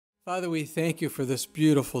Father, we thank you for this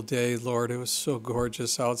beautiful day, Lord. It was so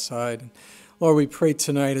gorgeous outside. Lord, we pray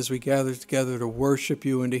tonight as we gather together to worship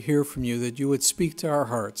you and to hear from you, that you would speak to our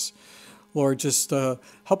hearts. Lord, just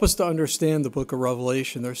help us to understand the book of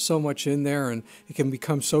Revelation. There's so much in there, and it can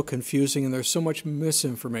become so confusing, and there's so much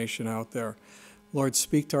misinformation out there. Lord,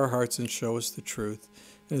 speak to our hearts and show us the truth.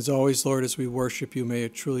 And as always, Lord, as we worship you, may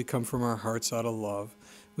it truly come from our hearts out of love.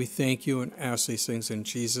 We thank you and ask these things in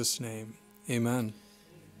Jesus' name. Amen.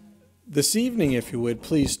 This evening, if you would,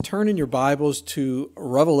 please turn in your Bibles to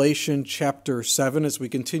Revelation chapter 7 as we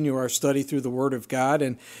continue our study through the Word of God.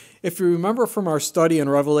 And if you remember from our study in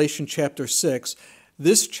Revelation chapter 6,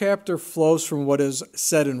 this chapter flows from what is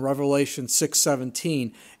said in Revelation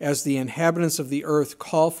 6:17, as the inhabitants of the earth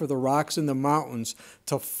call for the rocks and the mountains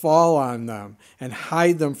to fall on them and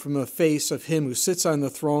hide them from the face of him who sits on the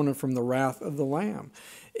throne and from the wrath of the Lamb.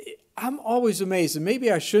 I'm always amazed, and maybe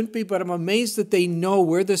I shouldn't be, but I'm amazed that they know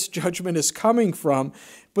where this judgment is coming from,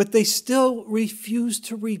 but they still refuse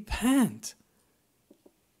to repent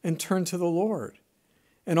and turn to the Lord.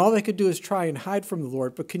 And all they could do is try and hide from the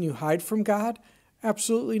Lord. But can you hide from God?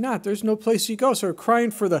 Absolutely not. There's no place you go. So they're crying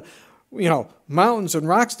for the, mountains and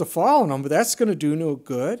rocks to fall on them, but that's going to do no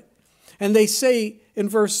good. And they say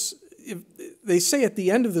at the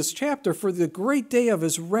end of this chapter, for the great day of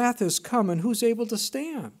his wrath has come, and who's able to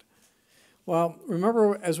stand? Well,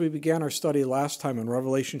 remember as we began our study last time in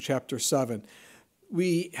Revelation chapter 7,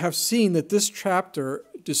 we have seen that this chapter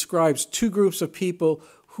describes two groups of people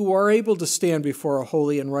who are able to stand before a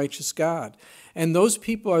holy and righteous God. And those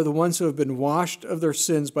people are the ones who have been washed of their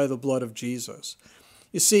sins by the blood of Jesus.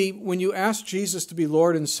 You see, when you ask Jesus to be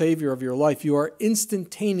Lord and Savior of your life, you are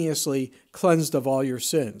instantaneously cleansed of all your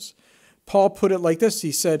sins. Paul put it like this.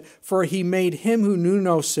 He said, "For he made him who knew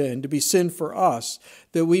no sin to be sin for us,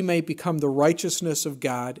 that we may become the righteousness of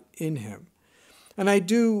God in him." And I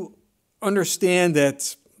do understand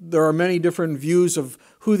that there are many different views of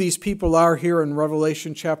who these people are here in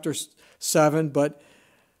Revelation chapter 7, but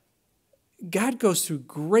God goes through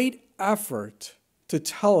great effort to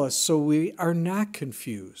tell us so we are not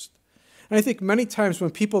confused. And I think many times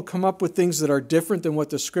when people come up with things that are different than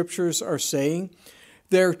what the scriptures are saying,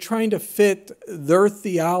 they're trying to fit their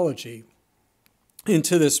theology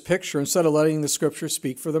into this picture instead of letting the scriptures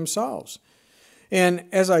speak for themselves. And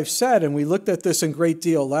as I've said, and we looked at this in great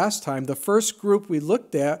deal last time, the first group we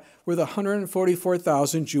looked at were the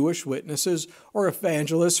 144,000 Jewish witnesses or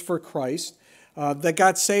evangelists for Christ that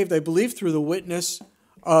got saved, I believe, through the witness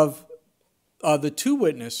of the two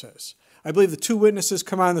witnesses. I believe the two witnesses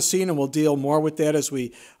come on the scene, and we'll deal more with that as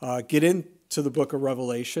we get into the book of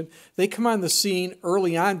Revelation. They come on the scene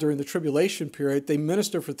early on during the tribulation period. They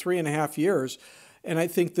minister for 3.5 years, and I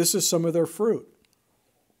think this is some of their fruit.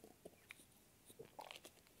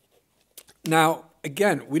 Now,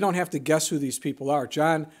 again, we don't have to guess who these people are.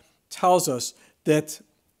 John tells us that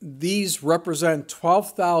these represent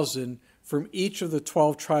 12,000 from each of the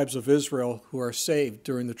 12 tribes of Israel who are saved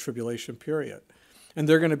during the tribulation period. And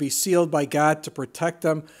they're going to be sealed by God to protect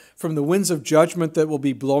them from the winds of judgment that will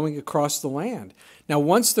be blowing across the land. Now,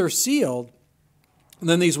 once they're sealed,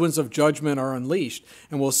 then these winds of judgment are unleashed.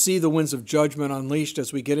 And we'll see the winds of judgment unleashed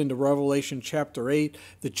as we get into Revelation chapter 8,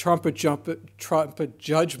 the trumpet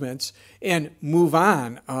judgments, and move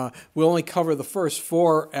on. We'll only cover the first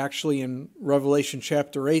 4 actually in Revelation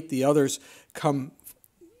chapter 8. The others come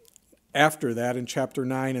after that in chapter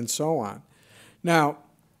 9 and so on. Now,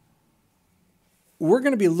 we're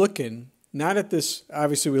going to be looking not at this,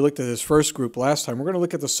 obviously we looked at this first group last time. We're going to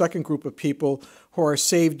look at the second group of people who are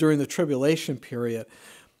saved during the tribulation period.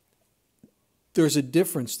 There's a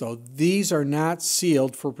difference, though. These are not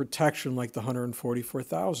sealed for protection like the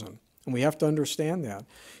 144,000. And we have to understand that.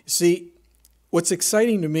 You see, what's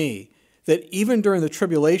exciting to me, that even during the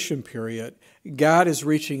tribulation period, God is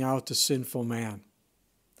reaching out to sinful man.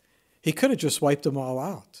 He could have just wiped them all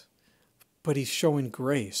out, but he's showing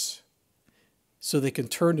grace so they can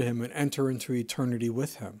turn to him and enter into eternity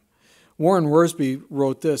with him. Warren Wiersbe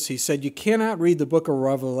wrote this. He said, "You cannot read the book of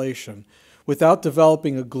Revelation without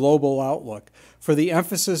developing a global outlook, for the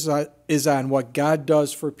emphasis is on what God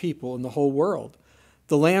does for people in the whole world.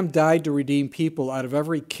 The Lamb died to redeem people out of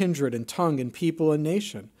every kindred and tongue and people and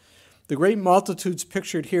nation. The great multitudes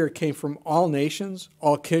pictured here came from all nations,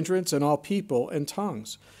 all kindreds, and all people and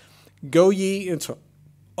tongues. Go ye into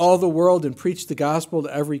all the world and preach the gospel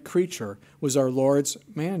to every creature was our Lord's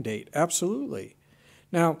mandate." Absolutely.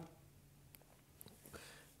 Now,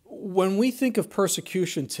 when we think of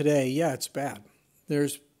persecution today, yeah, it's bad.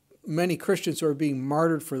 There's many Christians who are being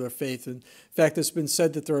martyred for their faith. In fact, it's been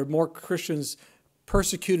said that there are more Christians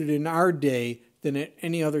persecuted in our day than at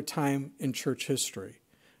any other time in church history.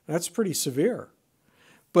 That's pretty severe.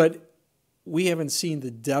 But we haven't seen the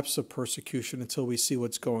depths of persecution until we see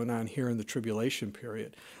what's going on here in the tribulation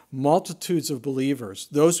period. Multitudes of believers,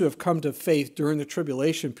 those who have come to faith during the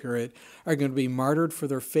tribulation period, are going to be martyred for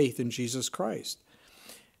their faith in Jesus Christ.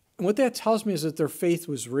 And what that tells me is that their faith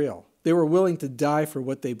was real. They were willing to die for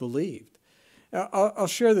what they believed. I'll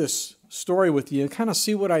share this story with you and kind of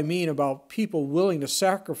see what I mean about people willing to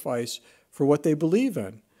sacrifice for what they believe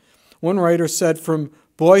in. One writer said, from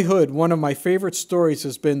boyhood, one of my favorite stories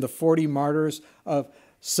has been the 40 martyrs of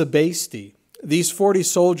Sebaste. These 40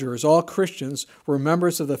 soldiers, all Christians, were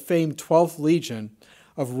members of the famed 12th Legion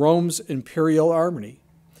of Rome's imperial army.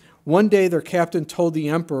 One day their captain told the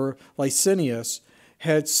emperor Licinius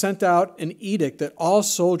had sent out an edict that all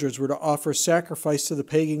soldiers were to offer sacrifice to the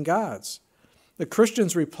pagan gods. The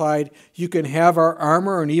Christians replied, "You can have our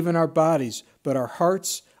armor and even our bodies, but our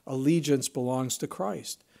heart's allegiance belongs to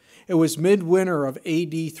Christ." It was midwinter of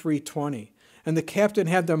AD 320, and the captain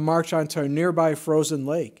had them march onto a nearby frozen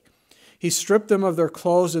lake. He stripped them of their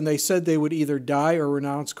clothes, and they said they would either die or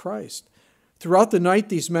renounce Christ. Throughout the night,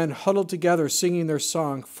 these men huddled together, singing their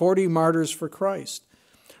song, 40 Martyrs for Christ.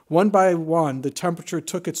 One by one, the temperature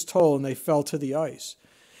took its toll, and they fell to the ice.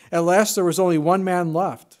 At last, there was only one man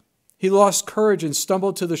left. He lost courage and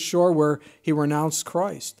stumbled to the shore where he renounced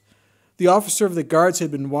Christ. The officer of the guards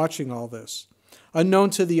had been watching all this. Unknown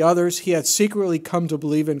to the others, he had secretly come to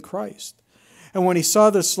believe in Christ. And when he saw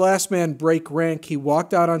this last man break rank, he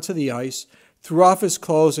walked out onto the ice, threw off his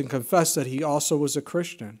clothes, and confessed that he also was a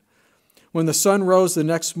Christian. When the sun rose the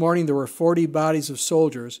next morning, there were 40 bodies of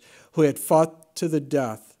soldiers who had fought to the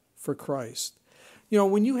death for Christ. You know,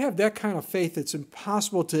 when you have that kind of faith, it's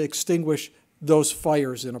impossible to extinguish those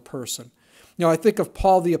fires in a person. You know, I think of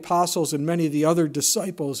Paul the Apostles and many of the other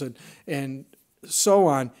disciples and so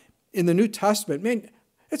on in the New Testament. Man,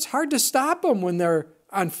 it's hard to stop them when they're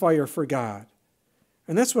on fire for God.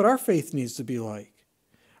 And that's what our faith needs to be like.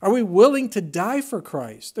 Are we willing to die for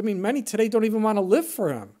Christ? I mean, many today don't even want to live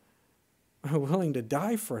for him. Are we willing to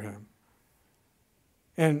die for him?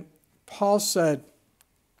 And Paul said,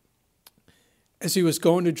 as he was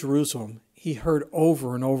going to Jerusalem, he heard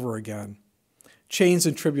over and over again, "Chains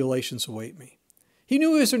and tribulations await me." He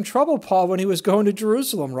knew he was in trouble, Paul, when he was going to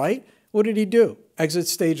Jerusalem, right? What did he do? Exit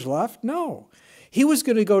stage left? No. He was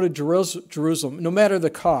going to go to Jerusalem no matter the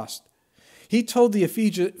cost. He told the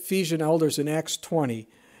Ephesian elders in Acts 20,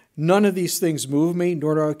 "None of these things move me,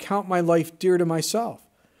 nor do I count my life dear to myself,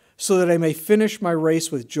 so that I may finish my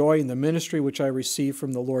race with joy in the ministry which I received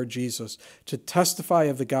from the Lord Jesus, to testify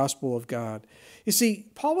of the gospel of God." You see,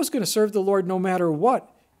 Paul was going to serve the Lord no matter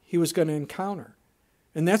what he was going to encounter.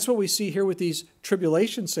 And that's what we see here with these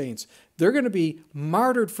tribulation saints. They're going to be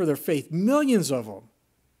martyred for their faith, millions of them.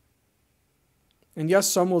 And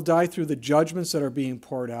yes, some will die through the judgments that are being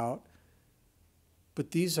poured out,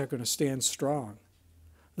 but these are going to stand strong.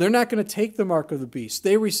 They're not going to take the mark of the beast.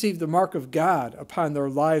 They receive the mark of God upon their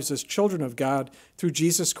lives as children of God through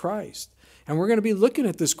Jesus Christ. And we're going to be looking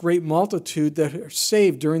at this great multitude that are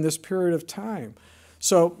saved during this period of time.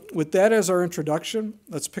 So with that as our introduction,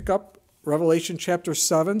 let's pick up Revelation chapter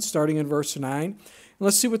 7, starting in verse 9. And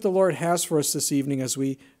let's see what the Lord has for us this evening as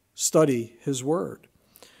we study his word.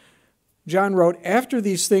 John wrote, "After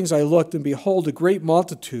these things I looked, and behold, a great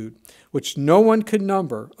multitude, which no one could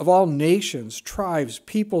number, of all nations, tribes,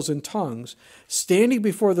 peoples, and tongues, standing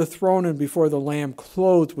before the throne and before the Lamb,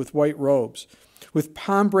 clothed with white robes, with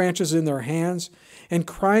palm branches in their hands, and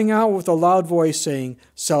crying out with a loud voice, saying,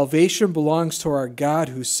 'Salvation belongs to our God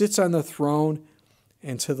who sits on the throne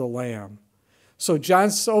and to the Lamb.'" So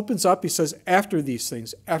John opens up, he says, after these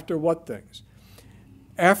things. After what things?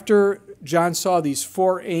 After John saw these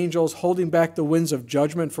 4 angels holding back the winds of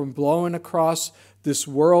judgment from blowing across this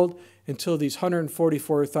world until these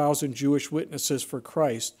 144,000 Jewish witnesses for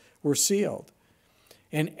Christ were sealed.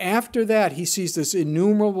 And after that, he sees this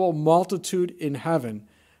innumerable multitude in heaven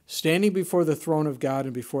standing before the throne of God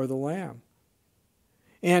and before the Lamb.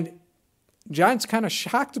 And John's kind of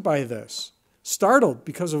shocked by this, startled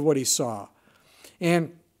because of what he saw.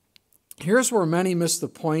 And here's where many miss the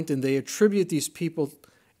point, and they attribute these people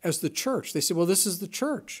as the church. They say, well, this is the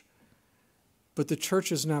church. But the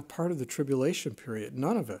church is not part of the tribulation period,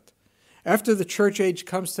 none of it. After the church age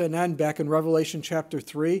comes to an end, back in Revelation chapter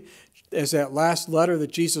 3, as that last letter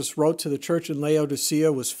that Jesus wrote to the church in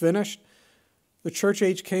Laodicea was finished, the church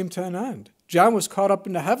age came to an end. John was caught up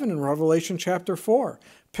into heaven in Revelation chapter 4.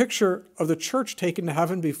 Picture of the church taken to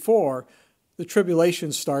heaven before the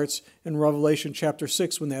tribulation starts in Revelation chapter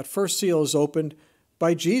 6, when that first seal is opened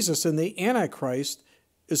by Jesus and the Antichrist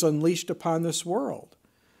is unleashed upon this world.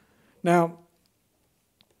 Now,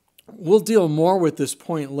 We'll deal more with this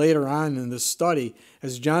point later on in this study,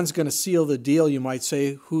 as John's going to seal the deal, you might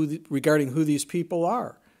say, regarding who these people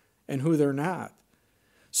are and who they're not.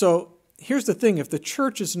 So here's the thing. If the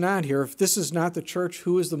church is not here, if this is not the church,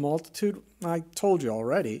 who is the multitude? I told you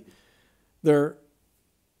already. They're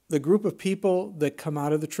the group of people that come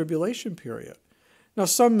out of the tribulation period. Now,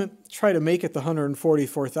 some try to make it the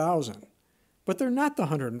 144,000, but they're not the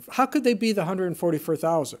 100. How could they be the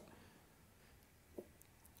 144,000?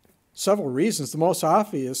 Several reasons. The most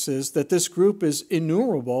obvious is that this group is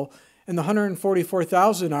innumerable, and the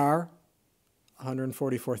 144,000 are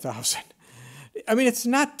 144,000. I mean, it's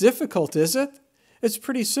not difficult, is it? It's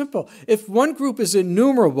pretty simple. If one group is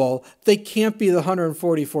innumerable, they can't be the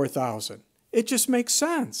 144,000. It just makes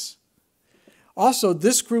sense. Also,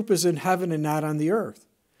 this group is in heaven and not on the earth.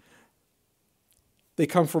 They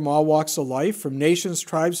come from all walks of life, from nations,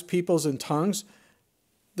 tribes, peoples, and tongues.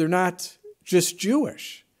 They're not just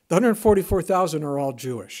Jewish. The 144,000 are all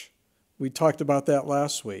Jewish. We talked about that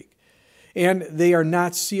last week. And they are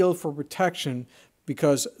not sealed for protection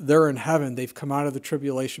because they're in heaven. They've come out of the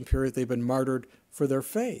tribulation period. They've been martyred for their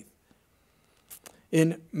faith.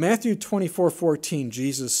 In Matthew 24:14,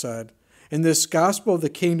 Jesus said, "And this gospel of the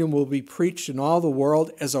kingdom will be preached in all the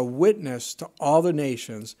world as a witness to all the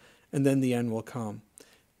nations, and then the end will come."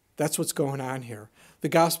 That's what's going on here. The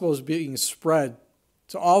gospel is being spread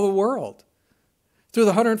to all the world. Through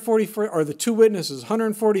the 144, or the two witnesses,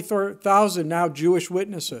 144,000 now Jewish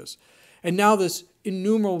witnesses. And now this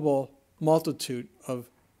innumerable multitude of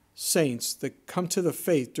saints that come to the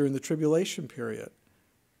faith during the tribulation period.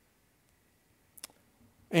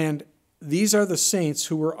 And these are the saints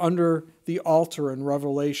who were under the altar in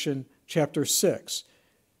Revelation chapter 6.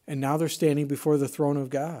 And now they're standing before the throne of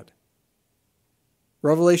God.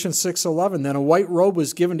 Revelation 6:11, "Then a white robe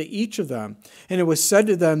was given to each of them, and it was said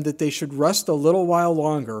to them that they should rest a little while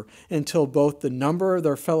longer until both the number of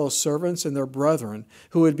their fellow servants and their brethren,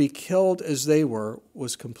 who would be killed as they were,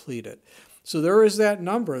 was completed." So there is that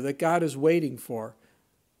number that God is waiting for,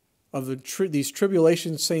 of these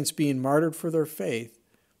tribulation saints being martyred for their faith,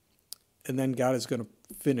 and then God is going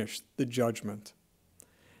to finish the judgment.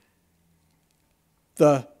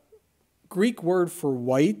 The Greek word for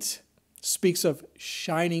white speaks of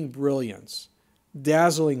shining brilliance,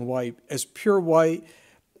 dazzling white, as pure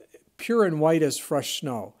and white as fresh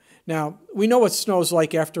snow. Now, we know what snow's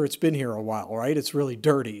like after it's been here a while, right? It's really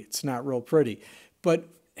dirty. It's not real pretty. But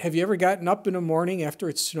have you ever gotten up in the morning after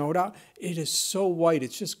it's snowed out? It is so white.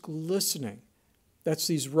 It's just glistening. That's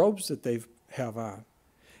these robes that they have on.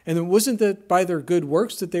 And it wasn't that by their good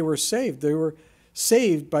works that they were saved. They were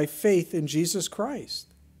saved by faith in Jesus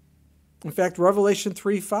Christ. In fact, Revelation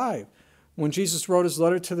 3:5, when Jesus wrote his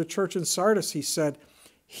letter to the church in Sardis, he said,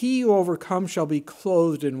 "He who overcomes shall be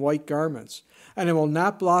clothed in white garments, and I will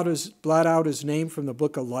not blot out his name from the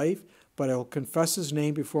book of life, but I will confess his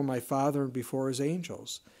name before my Father and before his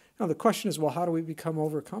angels." Now the question is, well, how do we become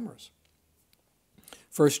overcomers?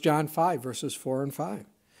 1 John 5, verses 4 and 5.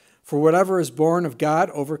 "For whatever is born of God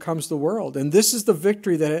overcomes the world, and this is the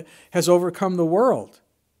victory that has overcome the world,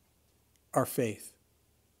 our faith.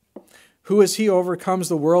 Who is he who overcomes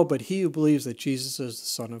the world but he who believes that Jesus is the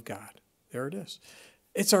Son of God?" There it is.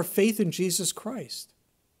 It's our faith in Jesus Christ.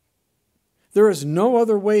 There is no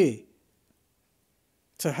other way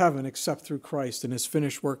to heaven except through Christ and his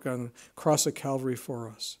finished work on the cross of Calvary for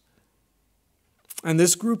us. And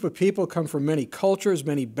this group of people come from many cultures,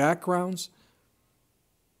 many backgrounds,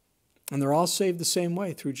 and they're all saved the same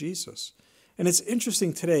way, through Jesus. And it's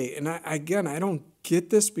interesting today, and I don't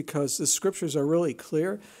get this because the scriptures are really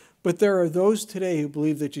clear, but there are those today who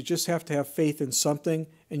believe that you just have to have faith in something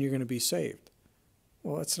and you're going to be saved.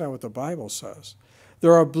 Well, that's not what the Bible says.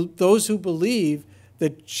 There are those who believe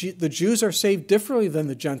that the Jews are saved differently than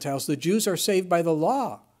the Gentiles. The Jews are saved by the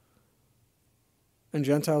law, and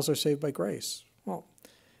Gentiles are saved by grace. Well,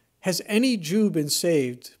 has any Jew been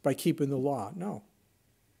saved by keeping the law? No.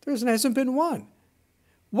 There hasn't been one.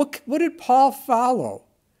 What did Paul follow?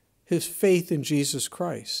 His faith in Jesus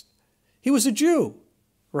Christ. He was a Jew,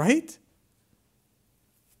 right?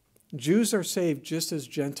 Jews are saved just as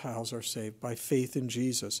Gentiles are saved by faith in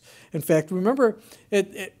Jesus. In fact, remember,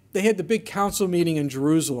 they had the big council meeting in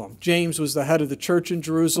Jerusalem. James was the head of the church in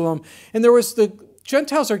Jerusalem. And there was the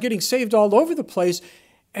Gentiles are getting saved all over the place.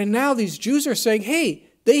 And now these Jews are saying, hey,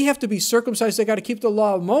 they have to be circumcised. They got to keep the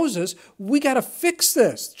law of Moses. We got to fix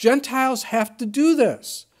this. Gentiles have to do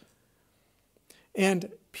this.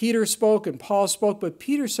 And Peter spoke and Paul spoke, but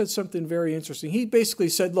Peter said something very interesting. He basically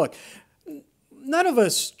said, look, none of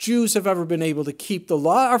us Jews have ever been able to keep the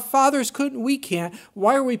law. Our fathers couldn't, we can't.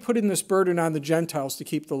 Why are we putting this burden on the Gentiles to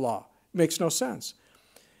keep the law? It makes no sense.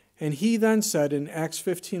 And he then said in Acts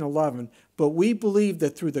 15:11, "But we believe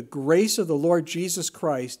that through the grace of the Lord Jesus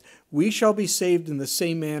Christ, we shall be saved in the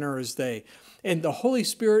same manner as they." And the Holy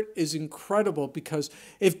Spirit is incredible, because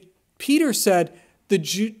if Peter said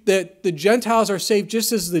that the Gentiles are saved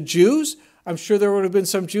just as the Jews, I'm sure there would have been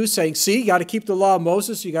some Jews saying, see, you got to keep the law of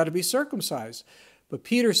Moses, you got to be circumcised. But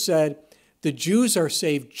Peter said the Jews are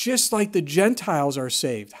saved just like the Gentiles are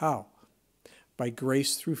saved. How? By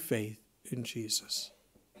grace through faith in Jesus.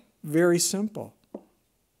 Very simple.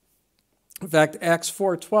 In fact, Acts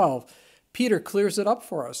 4:12, Peter clears it up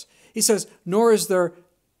for us. He says, "Nor is there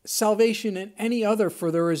salvation in any other,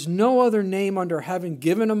 for there is no other name under heaven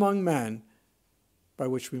given among men by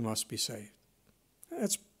which we must be saved."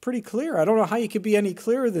 That's pretty clear. I don't know how you could be any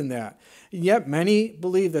clearer than that. And yet many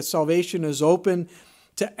believe that salvation is open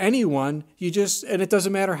to anyone. And it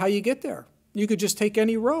doesn't matter how you get there. You could just take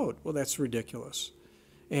any road. Well, that's ridiculous.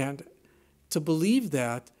 And to believe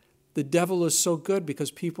that, the devil is so good,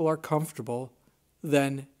 because people are comfortable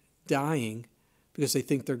then dying because they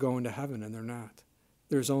think they're going to heaven, and they're not.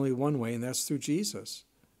 There's only one way, and that's through Jesus.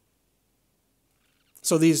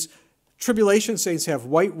 So these tribulation saints have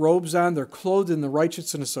white robes on. They're clothed in the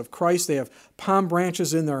righteousness of Christ. They have palm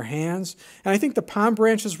branches in their hands. And I think the palm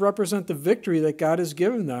branches represent the victory that God has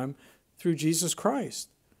given them through Jesus Christ.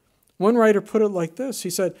 One writer put it like this. He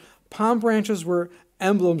said, palm branches were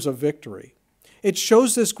emblems of victory. It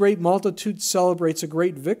shows this great multitude celebrates a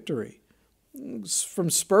great victory. From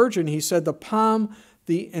Spurgeon, he said, the palm,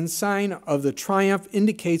 the ensign of the triumph,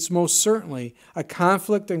 indicates most certainly a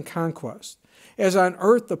conflict and conquest. As on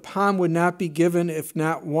earth the palm would not be given if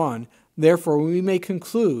not won, therefore we may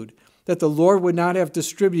conclude that the Lord would not have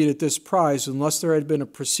distributed this prize unless there had been a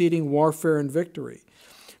preceding warfare and victory.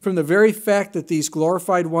 From the very fact that these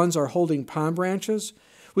glorified ones are holding palm branches,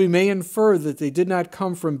 we may infer that they did not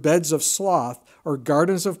come from beds of sloth or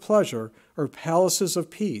gardens of pleasure or palaces of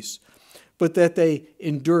peace, but that they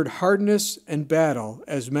endured hardness and battle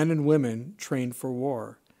as men and women trained for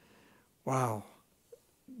war. Wow.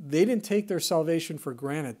 They didn't take their salvation for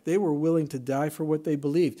granted. They were willing to die for what they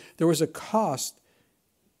believed. There was a cost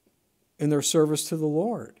in their service to the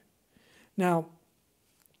Lord. Now,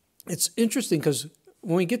 it's interesting because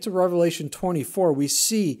when we get to Revelation 24, we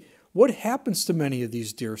see what happens to many of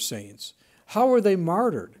these dear saints. How are they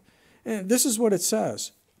martyred? And this is what it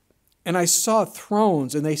says. And I saw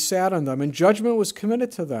thrones, and they sat on them, and judgment was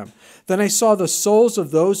committed to them. Then I saw the souls of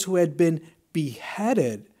those who had been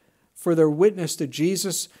beheaded for their witness to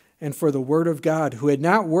Jesus and for the word of God, who had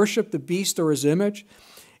not worshipped the beast or his image,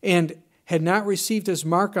 and had not received his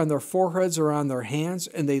mark on their foreheads or on their hands,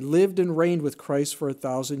 and they lived and reigned with Christ for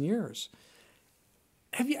 1,000 years.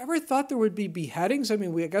 Have you ever thought there would be beheadings? I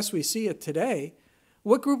mean, I guess we see it today.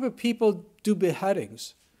 What group of people do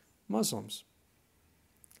beheadings? Muslims.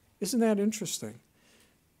 Isn't that interesting?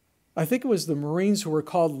 I think it was the Marines who were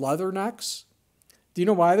called leathernecks. Do you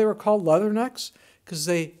know why they were called leathernecks? Because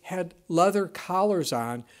they had leather collars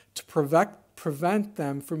on to prevent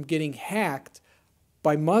them from getting hacked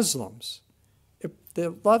by Muslims.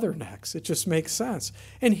 The leathernecks. It just makes sense.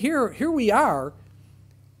 And here we are,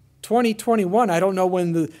 2021. I don't know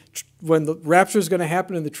when the rapture is going to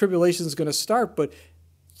happen and the tribulation is going to start, but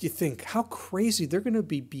you think, how crazy. They're going to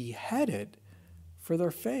be beheaded for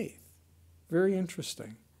their faith. Very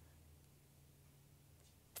interesting.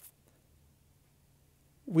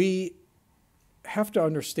 We have to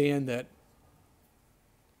understand that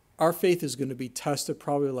our faith is going to be tested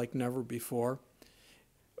probably like never before.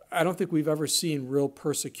 I don't think we've ever seen real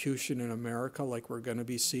persecution in America like we're going to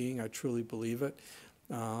be seeing. I truly believe it.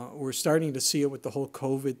 We're starting to see it with the whole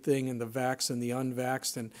COVID thing and the vaxxed and the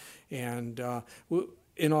unvaxxed. And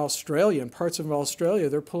in Australia, in parts of Australia,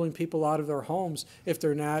 they're pulling people out of their homes if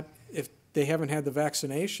they haven't had the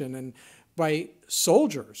vaccination, and by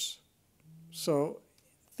soldiers. So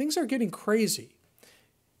things are getting crazy.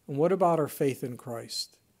 And what about our faith in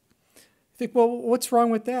Christ? You think, well, what's wrong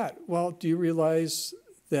with that? Well, do you realize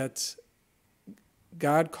that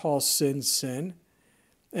God calls sin, sin?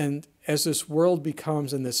 And as this world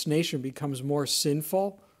becomes and this nation becomes more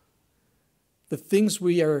sinful, the things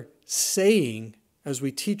we are saying as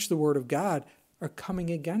we teach the Word of God are coming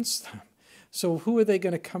against them. So who are they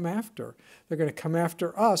going to come after? They're going to come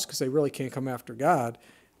after us because they really can't come after God,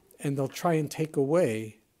 and they'll try and take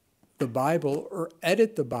away the Bible or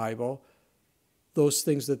edit the Bible, those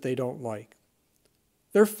things that they don't like.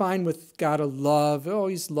 They're fine with God of love. Oh,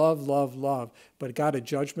 he's love, love, love. But God of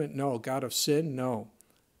judgment, no. God of sin, no.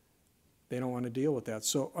 They don't want to deal with that.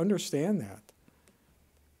 So understand that.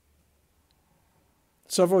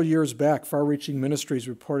 Several years back, Far-Reaching Ministries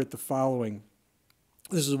reported the following.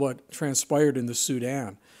 This is what transpired in the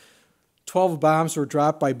Sudan. 12 bombs were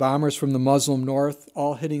dropped by bombers from the Muslim north,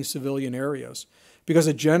 all hitting civilian areas. Because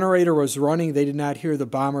a generator was running, they did not hear the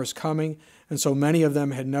bombers coming, and so many of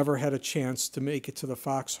them had never had a chance to make it to the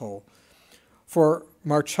foxhole. For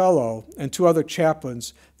Marcello and 2 other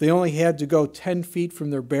chaplains, they only had to go 10 feet from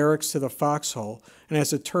their barracks to the foxhole, and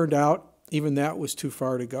as it turned out, even that was too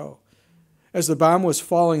far to go. As the bomb was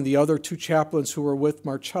falling, the other 2 chaplains who were with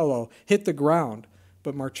Marcello hit the ground,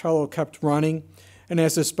 but Marcello kept running, and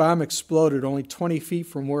as this bomb exploded only 20 feet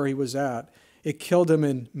from where he was at, it killed him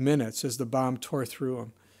in minutes as the bomb tore through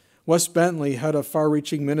him. Wes Bentley, head of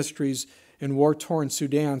far-reaching ministries in war-torn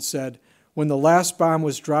Sudan, said, "When the last bomb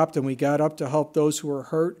was dropped and we got up to help those who were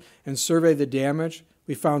hurt and survey the damage,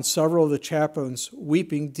 we found several of the chaplains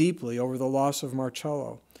weeping deeply over the loss of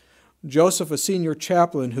Marcello. Joseph, a senior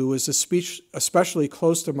chaplain who was especially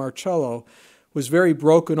close to Marcello, was very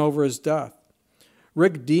broken over his death.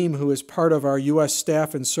 Rick Deem, who is part of our U.S.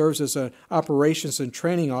 staff and serves as an operations and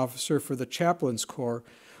training officer for the Chaplains Corps,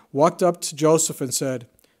 walked up to Joseph and said,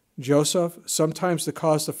 'Joseph, sometimes the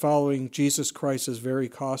cost of following Jesus Christ is very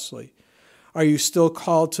costly. Are you still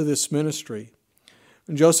called to this ministry?'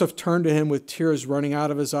 And Joseph turned to him with tears running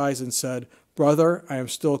out of his eyes and said, 'Brother, I am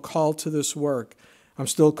still called to this work. I'm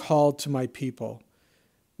still called to my people.'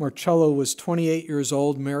 Marcello was 28 years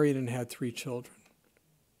old, married, and had 3 children.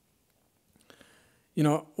 You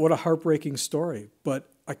know, what a heartbreaking story, but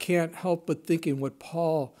I can't help but thinking what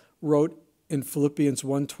Paul wrote in Philippians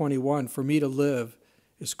 1:21, 'For me to live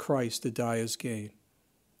is Christ, to die is gain.'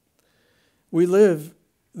 We live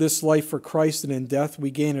this life for Christ, and in death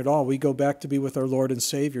we gain it all. We go back to be with our Lord and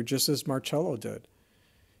Savior, just as Marcello did.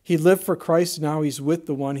 He lived for Christ, now he's with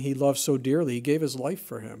the one he loved so dearly. He gave his life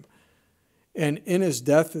for him. And in his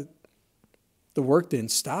death, the work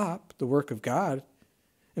didn't stop, the work of God.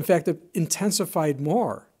 In fact, it intensified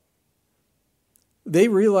more. They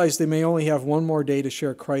realized they may only have one more day to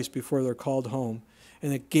share Christ before they're called home,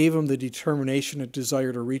 and it gave them the determination and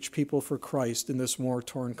desire to reach people for Christ in this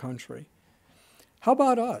war-torn country. How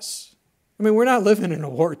about us? I mean, we're not living in a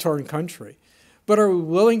war-torn country, but are we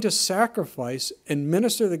willing to sacrifice and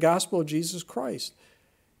minister the gospel of Jesus Christ?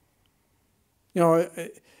 You know,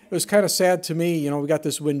 it was kind of sad to me, we got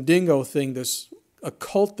this Wendigo thing, this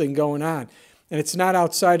occult thing going on. And it's not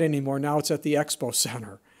outside anymore. Now it's at the expo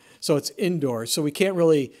center. So it's indoors. So we can't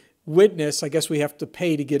really witness. I guess we have to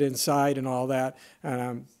pay to get inside and all that. And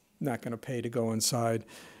I'm not going to pay to go inside.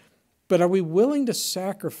 But are we willing to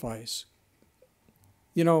sacrifice?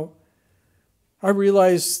 I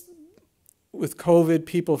realize with COVID,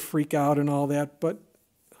 people freak out and all that. But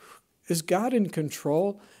is God in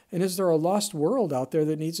control? And is there a lost world out there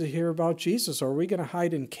that needs to hear about Jesus? Or are we going to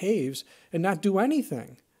hide in caves and not do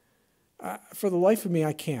anything? For the life of me,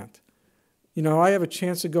 I can't. I have a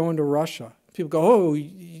chance of going to Russia. People go, "Oh,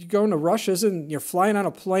 you're going to Russia? You're flying on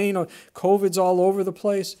a plane? COVID's all over the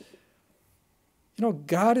place."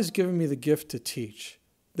 God has given me the gift to teach.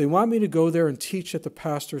 They want me to go there and teach at the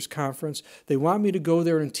pastor's conference. They want me to go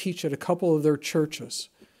there and teach at a couple of their churches.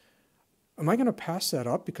 Am I going to pass that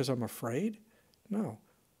up because I'm afraid? No.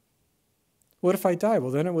 What if I die?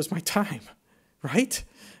 Well, then it was my time, right?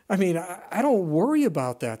 I mean, I don't worry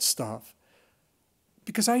about that stuff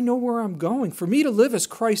because I know where I'm going. For me to live as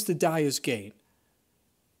Christ, to die is gain.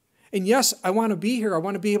 And yes, I want to be here. I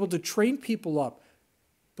want to be able to train people up.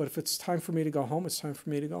 But if it's time for me to go home, it's time for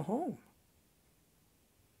me to go home.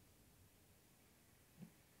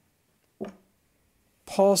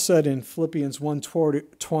 Paul said in Philippians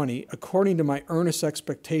 1:20, "According to my earnest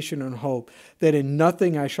expectation and hope, that in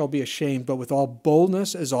nothing I shall be ashamed, but with all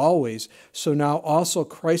boldness as always, so now also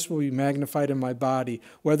Christ will be magnified in my body,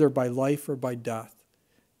 whether by life or by death."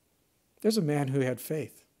 There's a man who had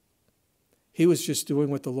faith. He was just doing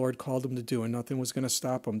what the Lord called him to do, and nothing was going to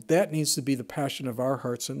stop him. That needs to be the passion of our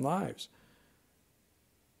hearts and lives.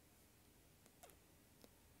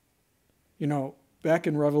 Back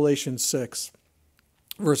in Revelation 6,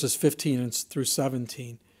 verses 15 through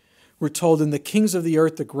 17, we're told, "And the kings of the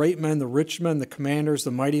earth, the great men, the rich men, the commanders,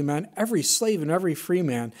 the mighty men, every slave and every free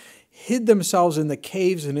man, hid themselves in the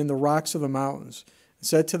caves and in the rocks of the mountains, and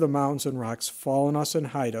said to the mountains and rocks, 'Fall on us and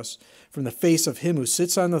hide us from the face of him who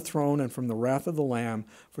sits on the throne and from the wrath of the Lamb,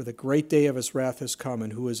 for the great day of his wrath has come,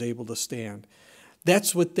 and who is able to stand?'"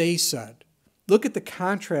 That's what they said. Look at the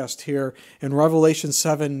contrast here in Revelation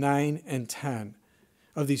 7, 9, and 10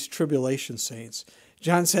 of these tribulation saints.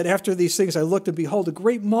 John said, "After these things I looked, and behold, a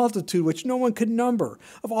great multitude which no one could number,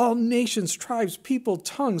 of all nations, tribes, people,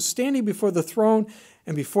 tongues, standing before the throne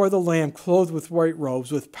and before the Lamb, clothed with white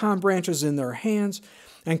robes, with palm branches in their hands,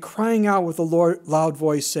 and crying out with a loud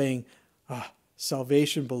voice, saying,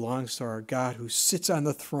 'Salvation belongs to our God who sits on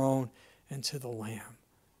the throne and to the Lamb.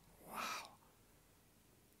 Wow.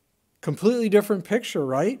 Completely different picture,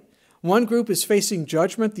 right? One group is facing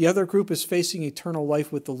judgment. The other group is facing eternal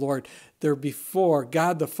life with the Lord. They're before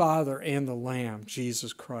God the Father and the Lamb,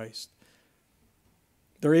 Jesus Christ.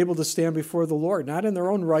 They're able to stand before the Lord, not in their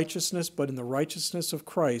own righteousness, but in the righteousness of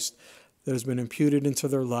Christ that has been imputed into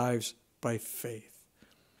their lives by faith.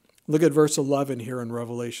 Look at verse 11 here in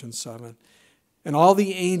Revelation 7. And all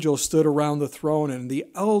the angels stood around the throne, and the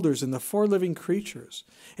elders and the four living creatures,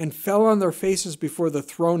 and fell on their faces before the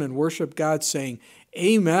throne and worshiped God, saying,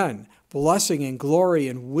 Amen. Blessing and glory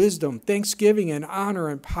and wisdom, thanksgiving and honor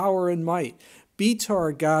and power and might be to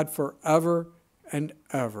our God forever and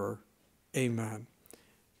ever. Amen.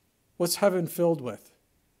 What's heaven filled with?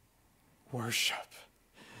 Worship.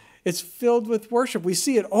 It's filled with worship. We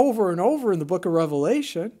see it over and over in the book of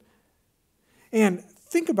Revelation. And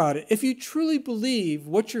think about it. If you truly believe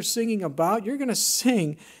what you're singing about, you're going to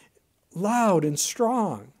sing loud and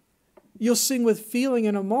strong. You'll sing with feeling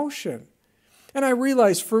and emotion. And I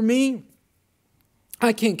realize for me,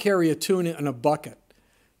 I can't carry a tune in a bucket.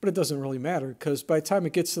 But it doesn't really matter because by the time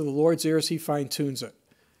it gets to the Lord's ears, He fine-tunes it.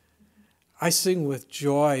 I sing with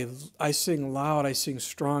joy. I sing loud. I sing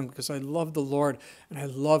strong because I love the Lord and I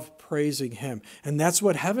love praising Him. And that's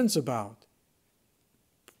what heaven's about.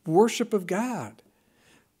 Worship of God.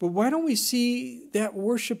 But why don't we see that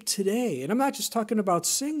worship today? And I'm not just talking about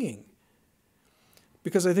singing.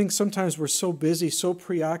 Because I think sometimes we're so busy, so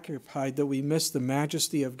preoccupied that we miss the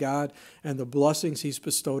majesty of God and the blessings He's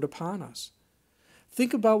bestowed upon us.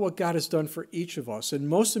 Think about what God has done for each of us. And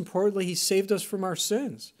most importantly, He saved us from our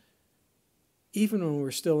sins. Even when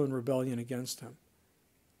we're still in rebellion against Him.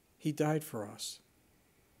 He died for us.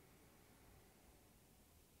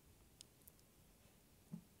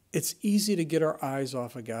 It's easy to get our eyes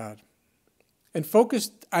off of God and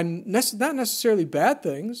focus on not necessarily bad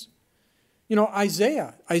things. You know,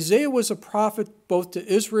 Isaiah was a prophet both to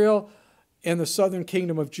Israel and the southern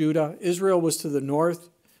kingdom of Judah. Israel was to the north,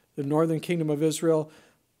 the northern kingdom of Israel.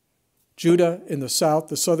 Judah in the south,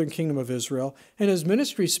 the southern kingdom of Israel. And his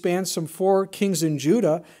ministry spanned some 4 kings in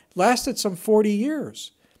Judah, lasted some 40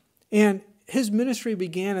 years. And his ministry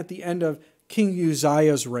began at the end of King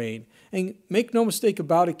Uzziah's reign. And make no mistake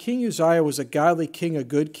about it, King Uzziah was a godly king, a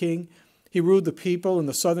good king. He ruled the people in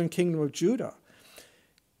the southern kingdom of Judah.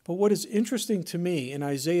 But what is interesting to me in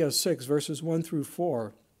Isaiah 6, verses 1 through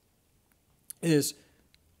 4, is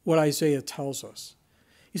what Isaiah tells us.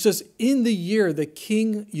 He says, in the year that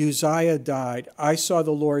King Uzziah died, I saw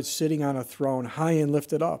the Lord sitting on a throne, high and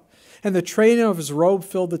lifted up, and the train of His robe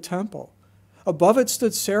filled the temple. Above it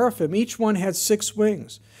stood seraphim. Each one had 6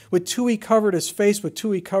 wings. With 2 He covered His face, with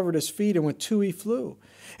 2 He covered His feet, and with 2 He flew.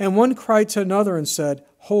 And one cried to another and said,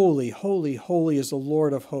 Holy, holy, holy is the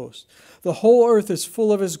Lord of hosts. The whole earth is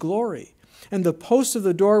full of His glory. And the posts of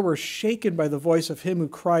the door were shaken by the voice of him who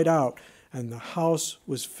cried out, and the house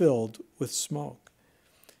was filled with smoke.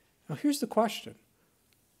 Now here's the question.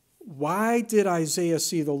 Why did Isaiah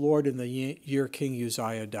see the Lord in the year King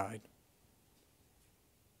Uzziah died?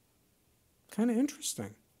 Kind of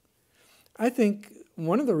interesting. I think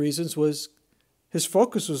one of the reasons was his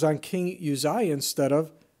focus was on King Uzziah instead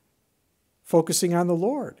of focusing on the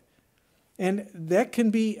Lord. And that can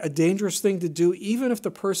be a dangerous thing to do even if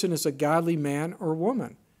the person is a godly man or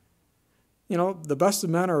woman. You know, the best of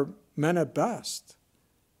men are men at best.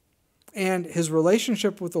 And his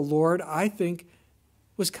relationship with the Lord, I think,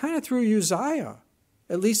 was kind of through Uzziah.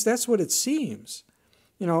 At least that's what it seems.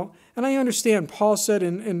 You know, and I understand Paul said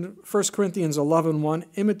in 1 Corinthians 11:1,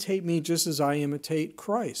 imitate me just as I imitate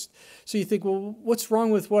Christ. So you think, well, what's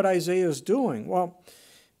wrong with what Isaiah is doing? Well,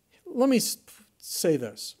 let me say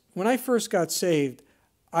this. When I first got saved,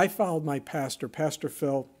 I followed my pastor, Pastor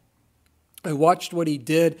Phil. I watched what he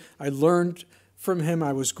did. I learned from him.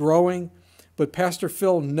 I was growing. But Pastor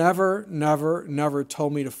Phil never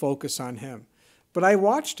told me to focus on him. But I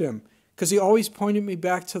watched him because he always pointed me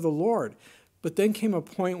back to the Lord. But then came a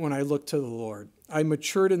point when I looked to the Lord. I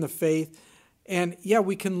matured in the faith. And yeah,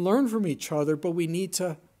 we can learn from each other, but we need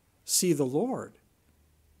to see the Lord.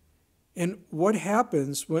 And what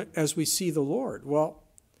happens as we see the Lord? Well,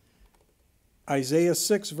 Isaiah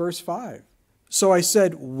 6, verse 5. So I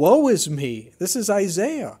said, woe is me. This is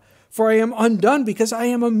Isaiah. For I am undone because I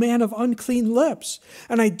am a man of unclean lips.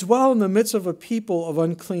 And I dwell in the midst of a people of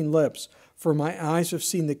unclean lips. For my eyes have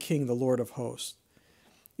seen the King, the Lord of hosts.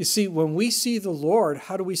 You see, when we see the Lord,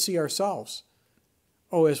 how do we see ourselves?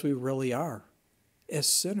 Oh, as we really are, as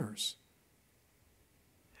sinners.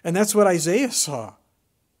 And that's what Isaiah saw.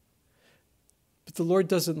 But the Lord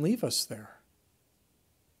doesn't leave us there.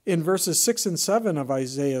 In verses 6 and 7 of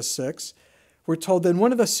Isaiah 6, we're told, then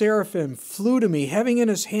one of the seraphim flew to me, having in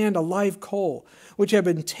his hand a live coal, which had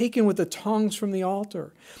been taken with the tongs from the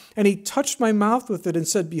altar. And he touched my mouth with it and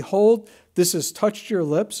said, behold, this has touched your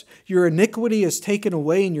lips. Your iniquity is taken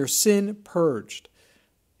away and your sin purged.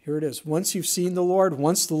 Here it is. Once you've seen the Lord,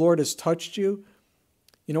 once the Lord has touched you,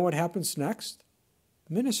 you know what happens next?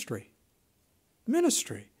 Ministry.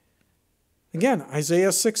 Ministry. Again, Isaiah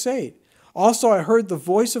 6:8. Also I heard the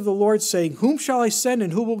voice of the Lord saying, whom shall I send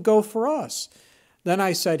and who will go for us? Then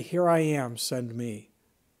I said, here I am, send me.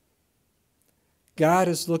 God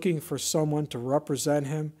is looking for someone to represent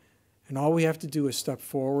him, and all we have to do is step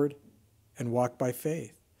forward and walk by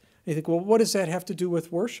faith. And you think, well, what does that have to do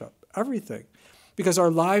with worship? Everything. Because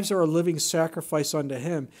our lives are a living sacrifice unto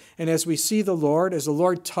him. And as we see the Lord, as the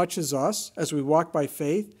Lord touches us, as we walk by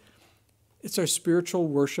faith, it's our spiritual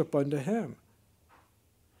worship unto him.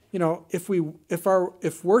 You know,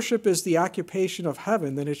 if worship is the occupation of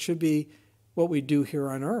heaven, then it should be what we do here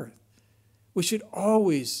on earth. We should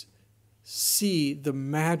always see the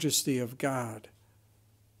majesty of God.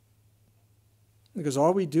 Because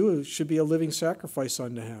all we do should be a living sacrifice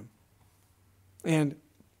unto him. And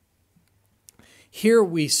here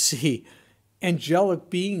we see angelic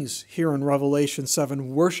beings here in Revelation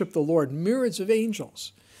 7 worship the Lord, myriads of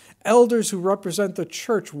angels. Elders who represent the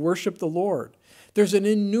church worship the Lord. There's an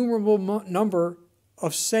innumerable number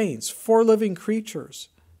of saints, 4 living creatures,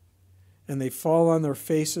 and they fall on their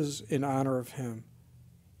faces in honor of him.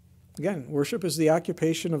 Again, worship is the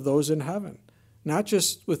occupation of those in heaven, not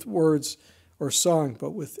just with words or song,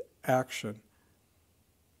 but with action.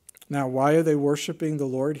 Now, why are they worshiping the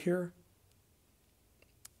Lord here?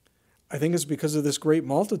 I think it's because of this great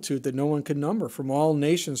multitude that no one can number, from all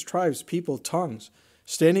nations, tribes, people, tongues,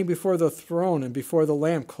 standing before the throne and before the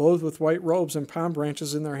Lamb, clothed with white robes and palm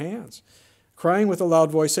branches in their hands, crying with a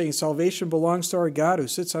loud voice, saying, salvation belongs to our God who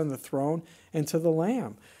sits on the throne and to the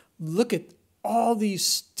Lamb. Look at all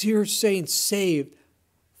these dear saints saved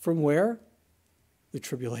from where? The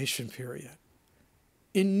tribulation period.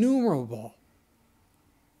 Innumerable.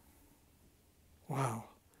 Wow.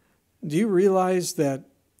 Do you realize that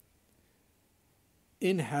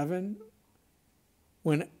in heaven,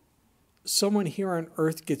 when someone here on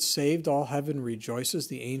earth gets saved, all heaven rejoices.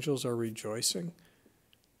 The angels are rejoicing.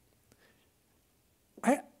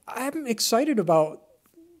 I'm excited about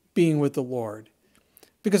being with the Lord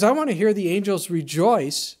because I want to hear the angels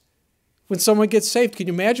rejoice when someone gets saved. Can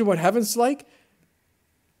you imagine what heaven's like?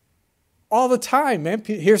 All the time, man.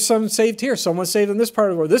 Here's someone saved here, someone saved in this part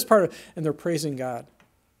of the world, this part of, and they're praising God.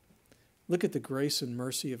 Look at the grace and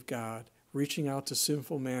mercy of God reaching out to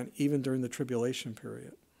sinful man even during the tribulation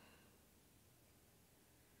period.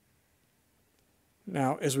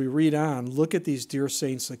 Now, as we read on, look at these dear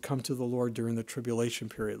saints that come to the Lord during the tribulation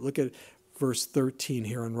period. Look at verse 13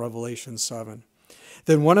 here in Revelation 7.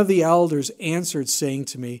 Then one of the elders answered, saying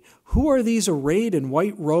to me, who are these arrayed in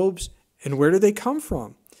white robes, and where do they come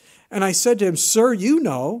from? And I said to him, sir, you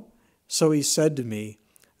know. So he said to me,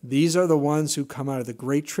 these are the ones who come out of the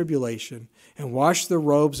great tribulation and washed their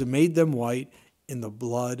robes and made them white in the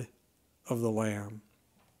blood of the Lamb.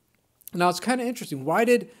 Now, it's kind of interesting. Why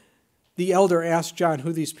did the elder asked John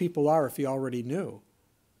who these people are if he already knew?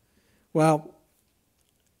 Well,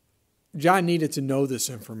 John needed to know this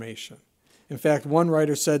information. In fact, one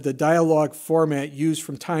writer said the dialogue format used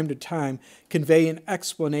from time to time convey an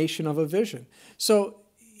explanation of a vision. So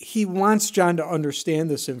he wants John to understand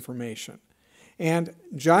this information. And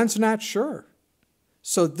John's not sure.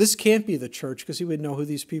 So this can't be the church because he would know who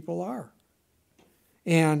these people are.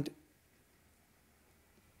 And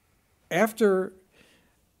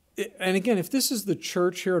again, if this is the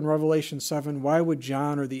church here in Revelation 7, why would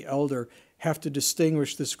John or the elder have to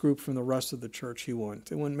distinguish this group from the rest of the church? He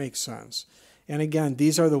wouldn't. It wouldn't make sense. And again,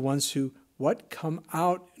 these are the ones who, what? Come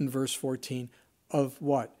out in verse 14 of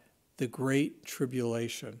what? The great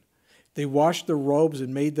tribulation. They washed their robes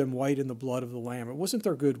and made them white in the blood of the Lamb. It wasn't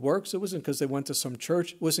their good works. It wasn't because they went to some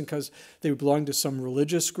church. It wasn't because they belonged to some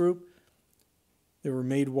religious group. They were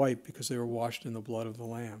made white because they were washed in the blood of the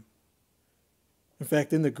Lamb. In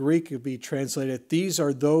fact, in the Greek, it would be translated, these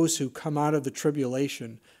are those who come out of the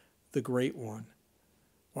tribulation, the great one.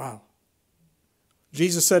 Wow.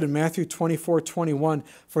 Jesus said in Matthew 24:21,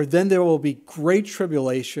 for then there will be great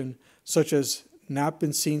tribulation, such as not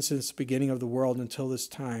been seen since the beginning of the world until this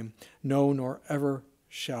time, no, nor ever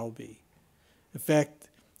shall be. In fact,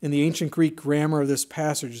 in the ancient Greek grammar of this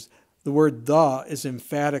passage, the word the is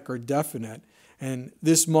emphatic or definite, and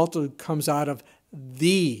this multitude comes out of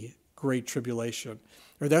the great tribulation,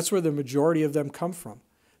 or that's where the majority of them come from.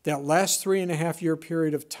 That last 3.5 year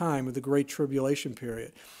period of time of the great tribulation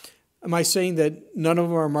period. Am I saying that none of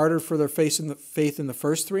them are martyred for their faith in the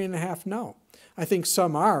first 3.5? No. I think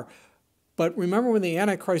some are. But remember when the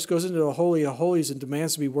Antichrist goes into the Holy of Holies and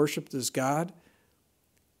demands to be worshipped as God?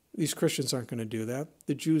 These Christians aren't going to do that.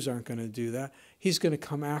 The Jews aren't going to do that. He's going to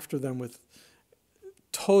come after them with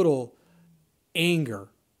total anger,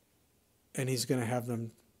 and he's going to have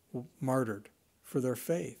them martyred for their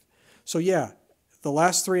faith. So yeah, the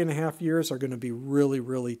last 3.5 years are going to be really,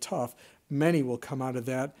 really tough. Many will come out of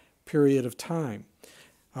that period of time.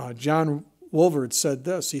 John Wolverd said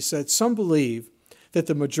this. He said, "Some believe that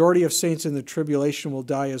the majority of saints in the tribulation will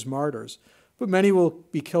die as martyrs, but many will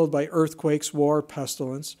be killed by earthquakes, war,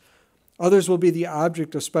 pestilence. Others will be the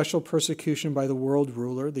object of special persecution by the world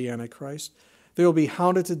ruler, the Antichrist. They will be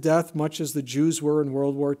hounded to death much as the Jews were in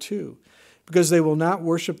World War II. Because they will not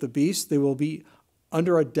worship the beast, they will be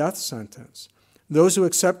under a death sentence. Those who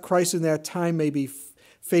accept Christ in that time may be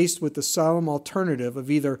faced with the solemn alternative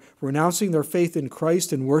of either renouncing their faith in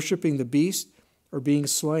Christ and worshiping the beast or being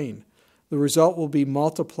slain. The result will be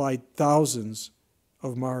multiplied thousands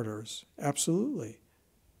of martyrs." Absolutely.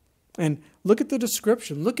 And look at the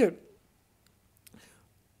description. Look at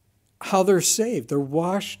how they're saved. They're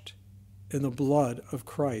washed in the blood of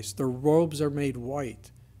Christ. Their robes are made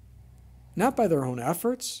white. Not by their own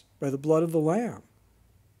efforts, by the blood of the Lamb.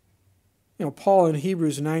 Paul in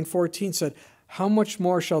Hebrews 9:14 said, "How much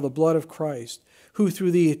more shall the blood of Christ, who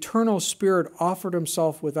through the eternal Spirit offered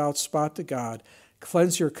himself without spot to God,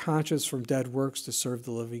 cleanse your conscience from dead works to serve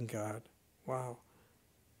the living God." Wow.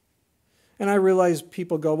 And I realize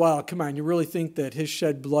people go, "Well, come on, you really think that his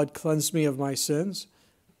shed blood cleansed me of my sins?"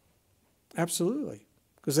 Absolutely,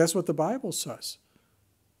 because that's what the Bible says.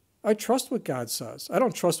 I trust what God says. I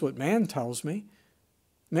don't trust what man tells me.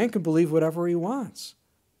 Man can believe whatever he wants.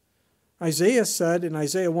 Isaiah said in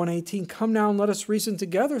Isaiah 1:18, "Come now and let us reason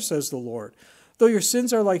together, says the Lord. Though your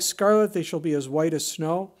sins are like scarlet, they shall be as white as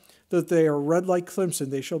snow. Though they are red like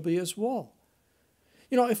crimson, they shall be as wool."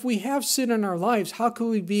 If we have sin in our lives, how can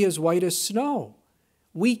we be as white as snow?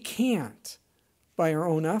 We can't by our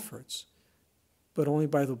own efforts, but only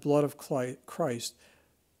by the blood of Christ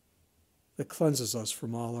that cleanses us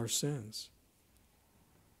from all our sins.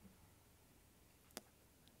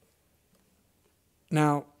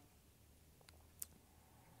 Now,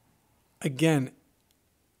 again,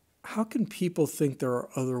 how can people think there are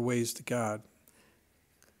other ways to God?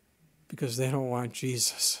 Because they don't want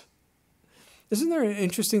Jesus. Isn't there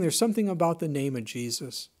interesting? There's something about the name of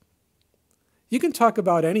Jesus. You can talk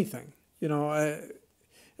about anything.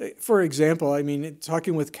 For example,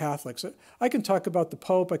 talking with Catholics, I can talk about the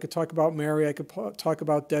Pope, I could talk about Mary, I could talk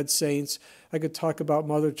about dead saints, I could talk about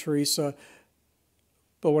Mother Teresa.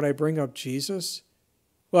 But when I bring up Jesus,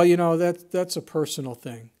 well, that's a personal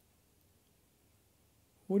thing.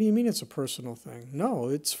 What do you mean it's a personal thing? No,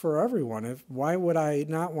 it's for everyone. Why would I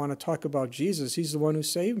not want to talk about Jesus? He's the one who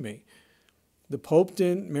saved me. The Pope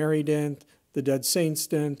didn't, Mary didn't, the dead saints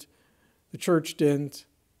didn't, the church didn't,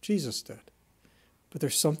 Jesus did. But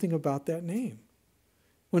there's something about that name.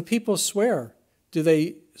 When people swear, do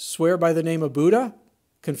they swear by the name of Buddha,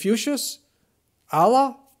 Confucius,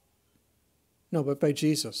 Allah? No, but by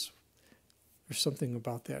Jesus. There's something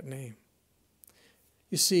about that name.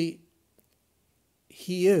 You see,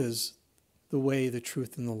 he is the way, the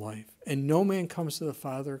truth, and the life. And no man comes to the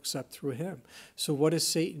Father except through him. So what does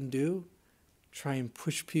Satan do? Try and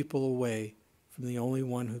push people away from the only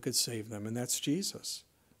one who could save them, and that's Jesus.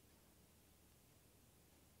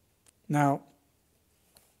 Now,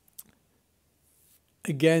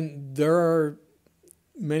 again, there are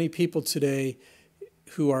many people today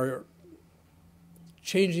who are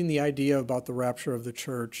changing the idea about the rapture of the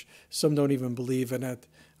church. Some don't even believe in it.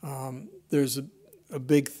 There's a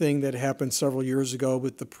big thing that happened several years ago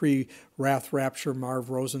with the pre-wrath rapture. Marv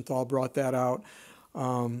Rosenthal brought that out.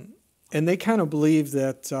 And they kind of believe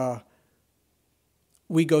that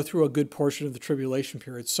we go through a good portion of the tribulation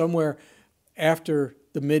period. Somewhere after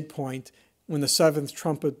the midpoint, when the seventh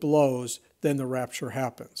trumpet blows, then the rapture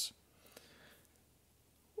happens.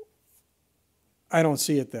 I don't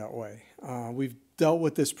see it that way. We've dealt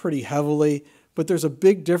with this pretty heavily, but there's a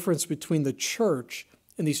big difference between the church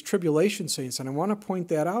and these tribulation saints, and I want to point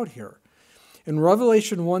that out here. In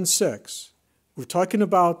Revelation 1:6, we're talking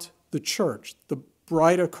about the church, the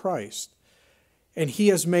bride of Christ. And he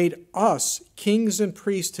has made us kings and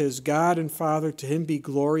priests to his God and Father. To him be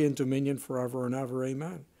glory and dominion forever and ever.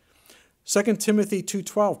 Amen. 2 Timothy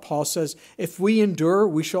 2:12, Paul says, if we endure,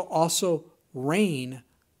 we shall also reign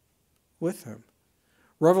with him.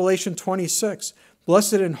 Revelation 26,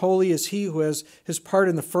 Blessed and holy is he who has his part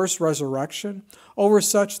in the first resurrection. Over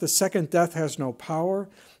such the second death has no power,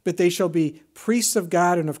 but they shall be priests of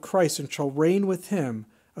God and of Christ and shall reign with him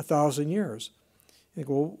 1,000 years. You think,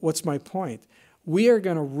 well, what's my point? We are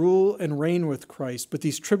going to rule and reign with Christ, but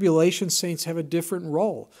these tribulation saints have a different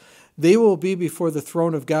role. They will be before the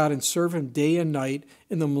throne of God and serve him day and night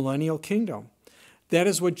in the millennial kingdom. That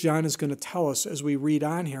is what John is going to tell us as we read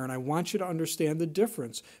on here, and I want you to understand the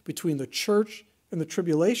difference between the church and the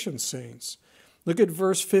tribulation saints. Look at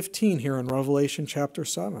verse 15 here in Revelation chapter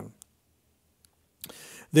 7.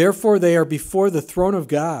 Therefore they are before the throne of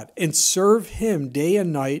God, and serve him day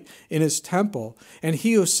and night in his temple, and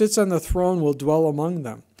he who sits on the throne will dwell among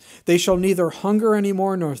them. They shall neither hunger any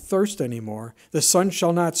more nor thirst any more. The sun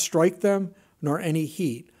shall not strike them, nor any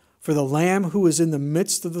heat. For the Lamb who is in the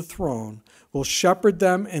midst of the throne will shepherd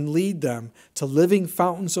them and lead them to living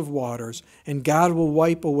fountains of waters, and God will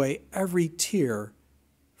wipe away every tear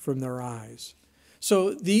from their eyes.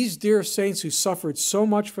 So these dear saints who suffered so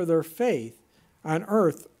much for their faith on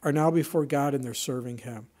earth are now before God and they're serving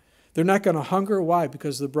him. They're not going to hunger. Why?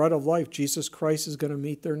 Because the bread of life, Jesus Christ, is going to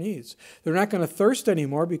meet their needs. They're not going to thirst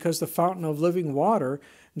anymore because the fountain of living water,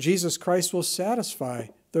 Jesus Christ, will satisfy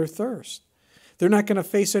their thirst. They're not going to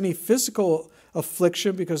face any physical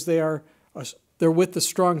affliction because they're with the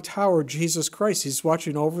strong tower, Jesus Christ. He's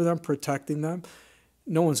watching over them, protecting them.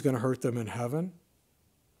 No one's going to hurt them in heaven.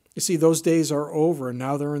 You see, those days are over, and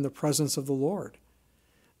now they're in the presence of the Lord.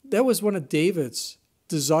 That was one of David's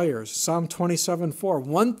desires. Psalm 27:4.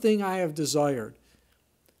 One thing I have desired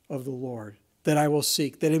of the Lord, that I will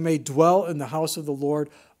seek, that I may dwell in the house of the Lord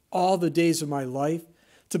all the days of my life,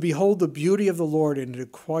 to behold the beauty of the Lord and to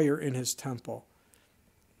inquire in his temple.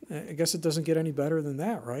 I guess it doesn't get any better than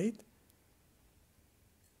that, right?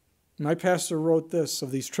 My pastor wrote this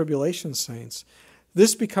of these tribulation saints.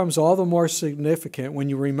 This becomes all the more significant when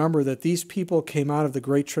you remember that these people came out of the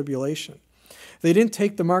great tribulation. They didn't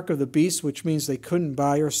take the mark of the beast, which means they couldn't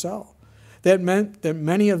buy or sell. That meant that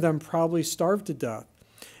many of them probably starved to death.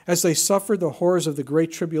 As they suffered the horrors of the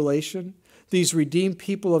great tribulation, these redeemed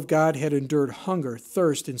people of God had endured hunger,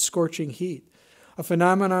 thirst, and scorching heat, a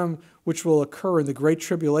phenomenon which will occur in the great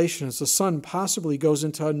tribulation as the sun possibly goes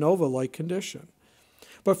into a nova-like condition.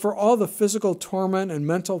 But for all the physical torment and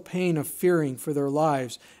mental pain of fearing for their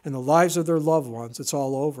lives and the lives of their loved ones, it's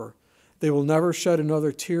all over. They will never shed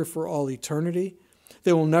another tear for all eternity.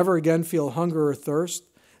 They will never again feel hunger or thirst.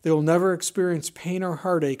 They will never experience pain or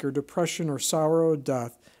heartache or depression or sorrow or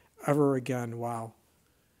death ever again. Wow.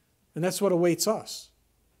 And that's what awaits us.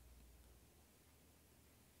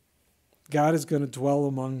 God is going to dwell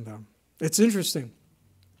among them. It's interesting.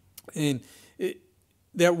 And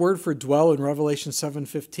that word for dwell in Revelation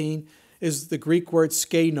 7:15 is the Greek word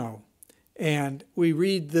skeno. And we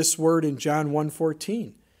read this word in John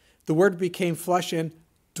 1:14. The Word became flesh and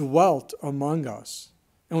dwelt among us.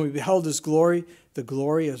 And we beheld his glory, the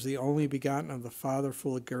glory as the only begotten of the Father,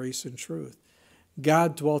 full of grace and truth.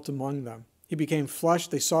 God dwelt among them. He became flesh.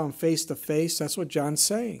 They saw him face to face. That's what John's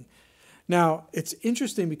saying. Now, it's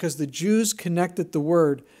interesting because the Jews connected the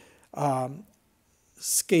word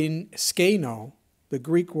skeno, the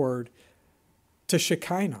Greek word, to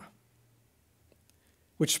Shekinah,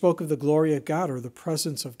 which spoke of the glory of God or the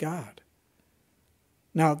presence of God.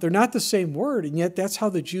 Now, they're not the same word, and yet that's how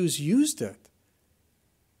the Jews used it.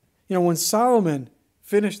 You know, when Solomon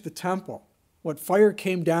finished the temple, what fire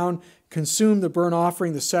came down, consumed the burnt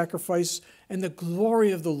offering, the sacrifice, and the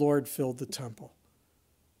glory of the Lord filled the temple.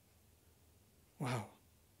 Wow.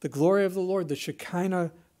 The glory of the Lord, the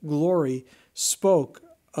Shekinah glory, spoke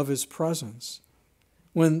of his presence.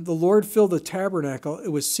 When the Lord filled the tabernacle, it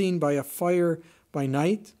was seen by a fire by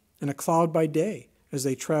night and a cloud by day as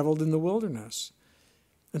they traveled in the wilderness.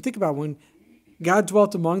 And think about when God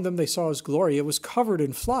dwelt among them, they saw his glory. It was covered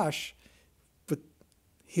in flesh, but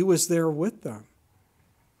he was there with them.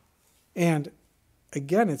 And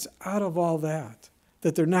again, it's out of all that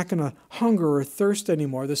they're not going to hunger or thirst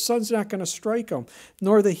anymore. The sun's not going to strike them,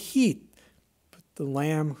 nor the heat. But the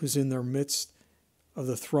Lamb who's in their midst of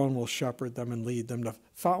the throne will shepherd them and lead them to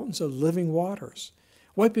fountains of living waters,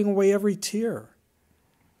 wiping away every tear.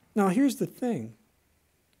 Now, here's the thing.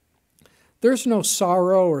 There's no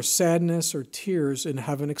sorrow or sadness or tears in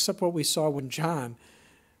heaven except what we saw when John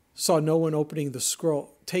saw no one opening the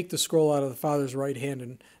scroll, take the scroll out of the Father's right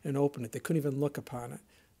hand and open it. They couldn't even look upon it.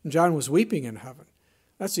 And John was weeping in heaven.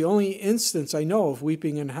 That's the only instance I know of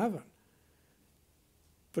weeping in heaven.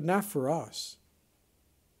 But not for us.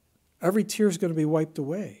 Every tear is going to be wiped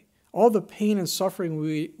away. All the pain and suffering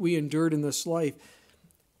we endured in this life,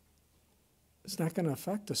 it's not going to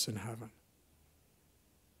affect us in heaven.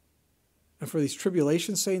 And for these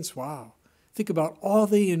tribulation saints, wow. Think about all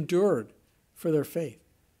they endured for their faith.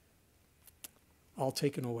 All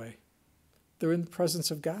taken away. They're in the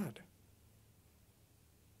presence of God.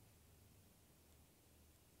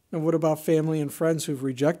 And what about family and friends who've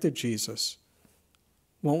rejected Jesus?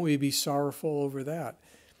 Won't we be sorrowful over that?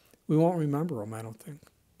 We won't remember them, I don't think.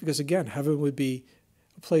 Because again, heaven would be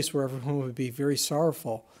a place where everyone would be very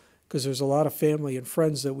sorrowful, because there's a lot of family and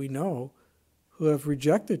friends that we know who have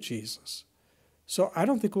rejected Jesus. So I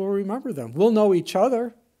don't think we'll remember them. We'll know each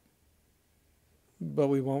other, but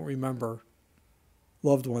we won't remember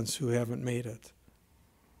loved ones who haven't made it.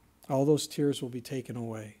 All those tears will be taken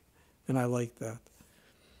away, and I like that.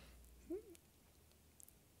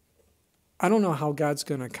 I don't know how God's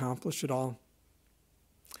going to accomplish it all.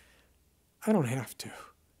 I don't have to.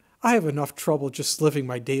 I have enough trouble just living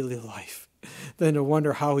my daily life than to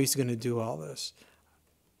wonder how he's going to do all this.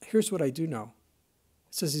 Here's what I do know.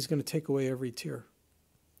 It says he's going to take away every tear.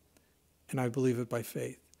 And I believe it by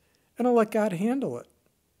faith. And I'll let God handle it,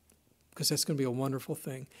 because that's going to be a wonderful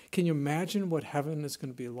thing. Can you imagine what heaven is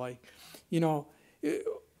going to be like? You know,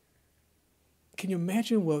 can you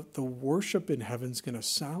imagine what the worship in heaven is going to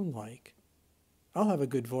sound like? I'll have a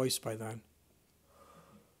good voice by then.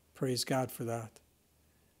 Praise God for that.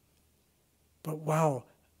 But wow,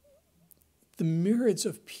 the myriads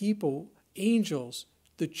of people, angels,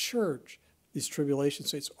 the church, these tribulation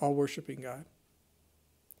saints, all worshiping God.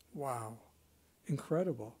 Wow,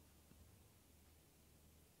 incredible.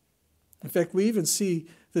 In fact, we even see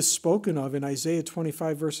this spoken of in Isaiah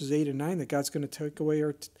 25, verses 8 and 9, that God's going to take away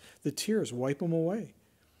the tears, wipe them away.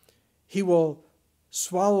 He will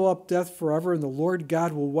swallow up death forever, and the Lord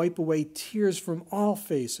God will wipe away tears from all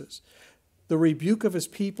faces. The rebuke of his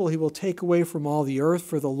people he will take away from all the earth,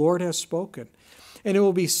 for the Lord has spoken. And it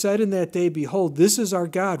will be said in that day, behold, this is our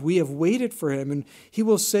God. We have waited for him, and he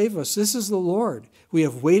will save us. This is the Lord. We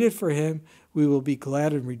have waited for him. We will be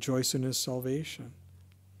glad and rejoice in his salvation.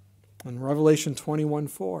 In Revelation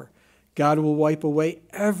 21:4, God will wipe away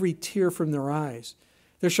every tear from their eyes.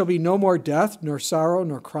 There shall be no more death, nor sorrow,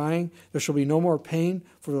 nor crying. There shall be no more pain,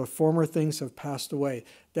 for the former things have passed away.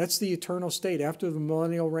 That's the eternal state after the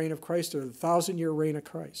millennial reign of Christ, or the 1,000-year reign of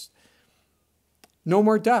Christ. No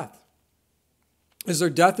more death. Is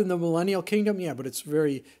there death in the millennial kingdom? Yeah, but it's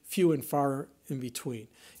very few and far in between.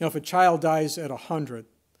 You know, if a child dies at 100,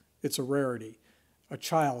 it's a rarity. A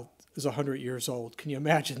child is 100 years old. Can you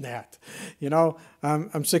imagine that? You know,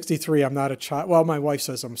 I'm 63. I'm not a child. Well, my wife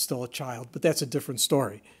says I'm still a child, but that's a different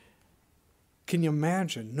story. Can you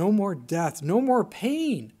imagine? No more death, no more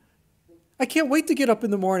pain. I can't wait to get up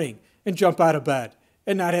in the morning and jump out of bed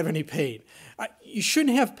and not have any pain. You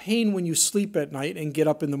shouldn't have pain when you sleep at night and get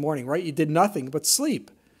up in the morning, right? You did nothing but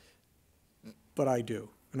sleep. But I do,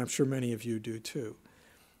 and I'm sure many of you do too.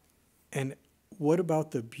 And what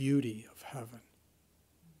about the beauty of heaven?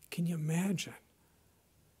 Can you imagine?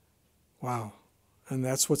 Wow. And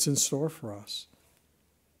that's what's in store for us.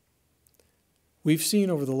 We've seen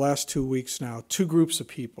over the last 2 weeks now 2 groups of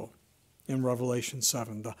people in Revelation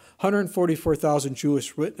 7. The 144,000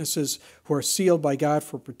 Jewish witnesses who are sealed by God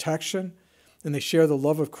for protection, and they share the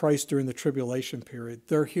love of Christ during the tribulation period.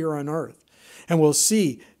 They're here on earth. And we'll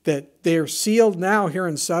see that they're sealed now here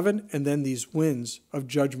in 7, and then these winds of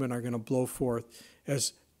judgment are going to blow forth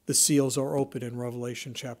as the seals are open in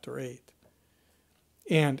Revelation chapter 8.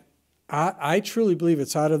 And I truly believe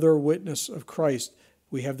it's out of their witness of Christ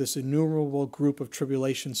we have this innumerable group of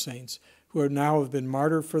tribulation saints who are now have been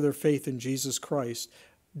martyred for their faith in Jesus Christ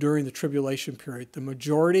during the tribulation period. The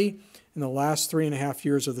majority in the last 3.5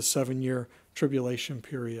 years of the 7-year tribulation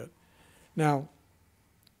period. Now,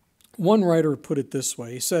 one writer put it this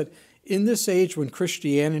way. He said, in this age when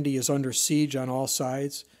Christianity is under siege on all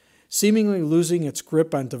sides, seemingly losing its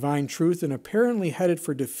grip on divine truth and apparently headed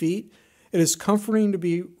for defeat, it is comforting to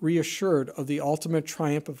be reassured of the ultimate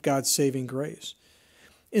triumph of God's saving grace.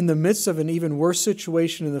 In the midst of an even worse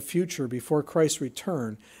situation in the future before Christ's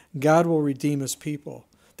return, God will redeem his people.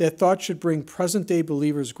 That thought should bring present-day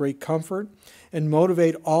believers great comfort and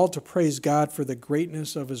motivate all to praise God for the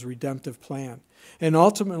greatness of his redemptive plan. And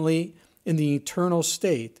ultimately, in the eternal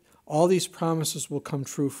state, all these promises will come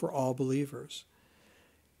true for all believers.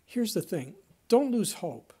 Here's the thing. Don't lose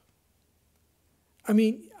hope. I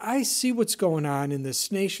mean, I see what's going on in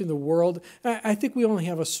this nation, the world. I think we only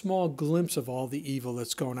have a small glimpse of all the evil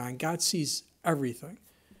that's going on. God sees everything,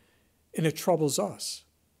 and it troubles us.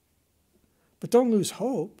 But don't lose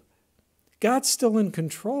hope. God's still in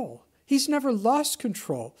control. He's never lost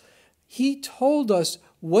control. He told us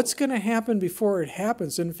what's going to happen before it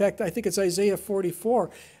happens. In fact, I think it's Isaiah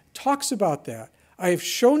 44 talks about that. I have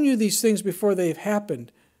shown you these things before they've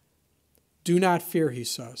happened. Do not fear, he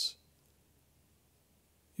says.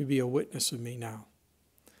 You be a witness of me now.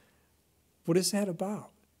 What is that about?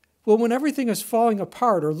 Well, when everything is falling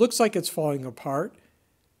apart or looks like it's falling apart,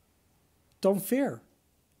 don't fear.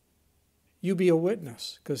 You be a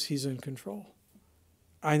witness because he's in control.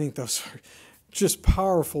 I think those are just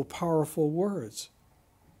powerful, powerful words.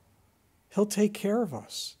 He'll take care of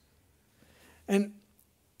us. And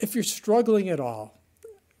if you're struggling at all,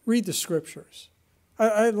 read the scriptures.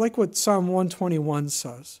 I like what Psalm 121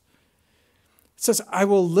 says. It says, I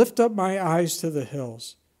will lift up my eyes to the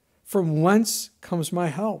hills. From whence comes my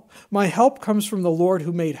help? My help comes from the Lord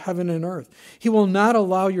who made heaven and earth. He will not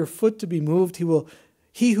allow your foot to be moved.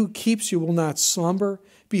 He who keeps you will not slumber.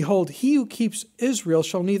 Behold, he who keeps Israel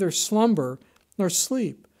shall neither slumber nor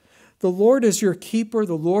sleep. The Lord is your keeper.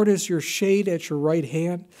 The Lord is your shade at your right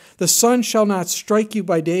hand. The sun shall not strike you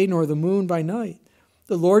by day, nor the moon by night.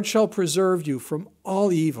 The Lord shall preserve you from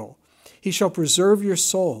all evil. He shall preserve your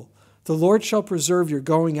soul. The Lord shall preserve your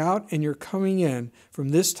going out and your coming in from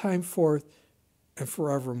this time forth and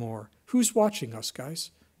forevermore. Who's watching us, guys?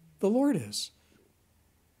 The Lord is.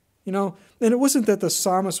 You know, and it wasn't that the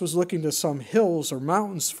psalmist was looking to some hills or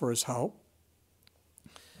mountains for his help.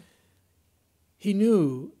 He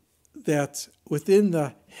knew that within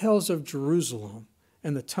the hills of Jerusalem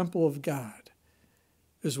and the temple of God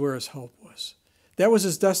is where his help was. That was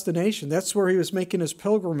his destination. That's where he was making his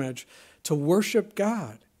pilgrimage to worship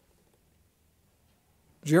God.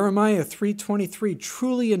 Jeremiah 3:23,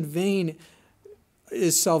 truly in vain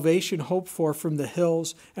is salvation hoped for from the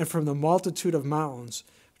hills and from the multitude of mountains.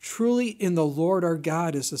 Truly in the Lord our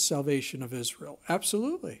God is the salvation of Israel.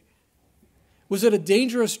 Absolutely. Was it a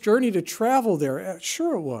dangerous journey to travel there?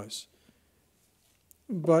 Sure it was.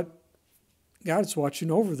 But God's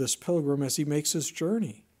watching over this pilgrim as he makes his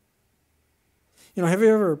journey. You know, have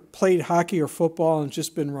you ever played hockey or football and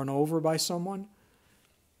just been run over by someone?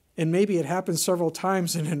 And maybe it happened several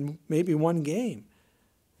times and in maybe one game.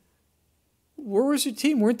 Where was your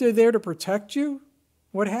team? Weren't they there to protect you?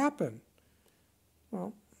 What happened?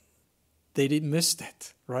 Well, they didn't miss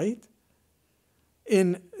it, right?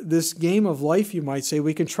 In this game of life, you might say,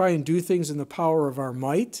 we can try and do things in the power of our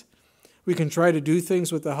might. We can try to do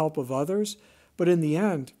things with the help of others. But in the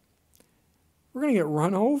end, we're going to get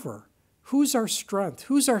run over. Who's our strength?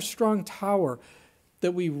 Who's our strong tower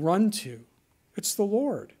that we run to? It's the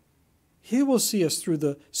Lord. He will see us through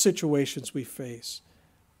the situations we face.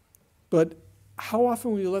 But how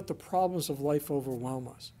often will we let the problems of life overwhelm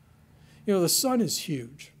us? You know, the sun is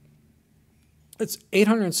huge. It's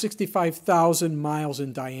 865,000 miles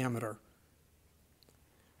in diameter.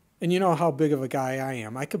 And you know how big of a guy I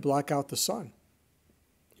am. I could block out the sun.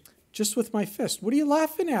 Just with my fist. What are you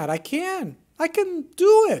laughing at? I can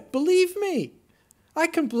do it. Believe me. I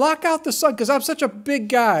can block out the sun because I'm such a big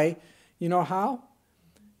guy. You know how?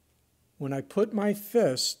 When I put my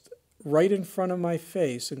fist right in front of my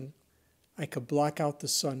face, and I could block out the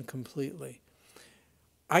sun completely.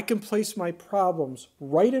 I can place my problems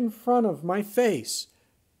right in front of my face,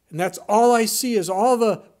 and that's all I see is all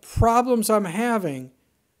the problems I'm having,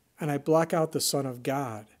 and I block out the Son of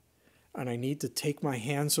God. And I need to take my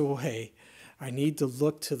hands away. I need to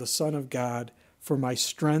look to the Son of God for my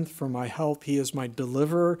strength, for my help. He is my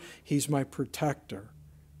deliverer. He's my protector.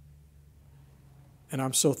 And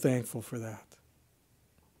I'm so thankful for that.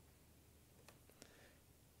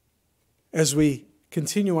 As we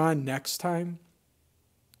continue on next time,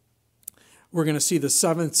 we're going to see the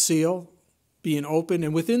seventh seal being opened.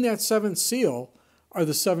 And within that seventh seal are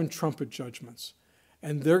the seven trumpet judgments.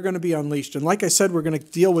 And they're going to be unleashed. And like I said, we're going to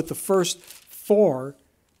deal with the first four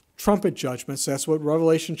trumpet judgments. That's what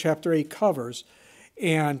Revelation chapter 8 covers.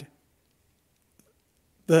 And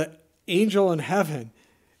the angel in heaven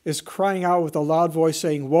is crying out with a loud voice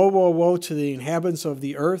saying, woe, woe, woe to the inhabitants of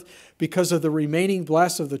the earth because of the remaining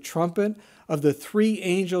blast of the trumpet of the three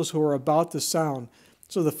angels who are about to sound.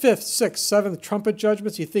 So the fifth, sixth, seventh trumpet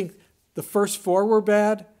judgments, you think the first four were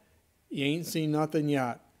bad? You ain't seen nothing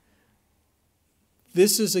yet.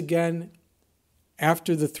 This is again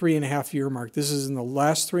after the 3.5 year mark. This is in the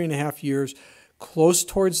last 3.5 years, close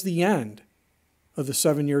towards the end of the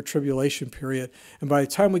 7-year tribulation period. And by the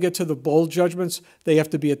time we get to the bowl judgments, they have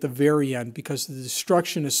to be at the very end because the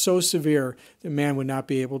destruction is so severe that man would not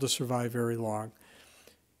be able to survive very long.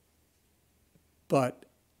 But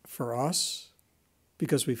for us,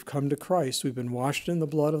 because we've come to Christ, we've been washed in the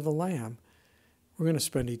blood of the Lamb, we're going to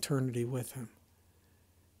spend eternity with him.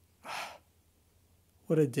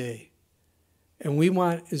 What a day. And we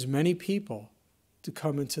want as many people to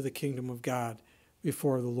come into the kingdom of God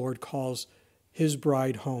before the Lord calls his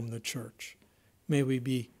bride home, the church. May we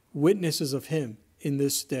be witnesses of him in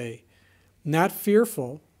this day. not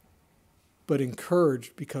fearful, but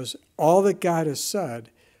encouraged, because all that God has said,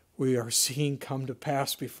 we are seeing come to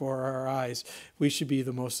pass before our eyes. We should be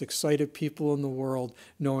the most excited people in the world,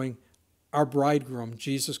 knowing our bridegroom,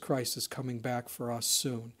 Jesus Christ, is coming back for us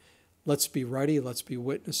soon. Let's be ready. Let's be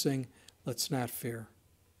witnessing. Let's not fear.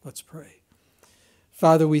 Let's pray.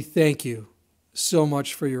 Father, we thank you so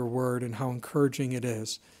much for your word and how encouraging it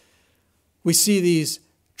is. We see these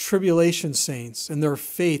tribulation saints and their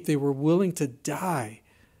faith. They were willing to die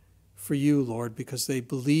for you, Lord, because they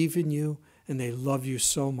believe in you and they love you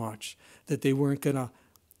so much that they weren't going to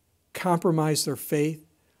compromise their faith.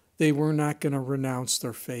 They were not going to renounce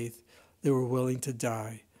their faith. They were willing to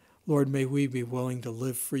die. Lord, may we be willing to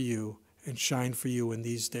live for you and shine for you in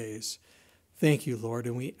these days. Thank you, Lord,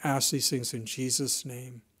 and we ask these things in Jesus'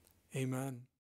 name. Amen.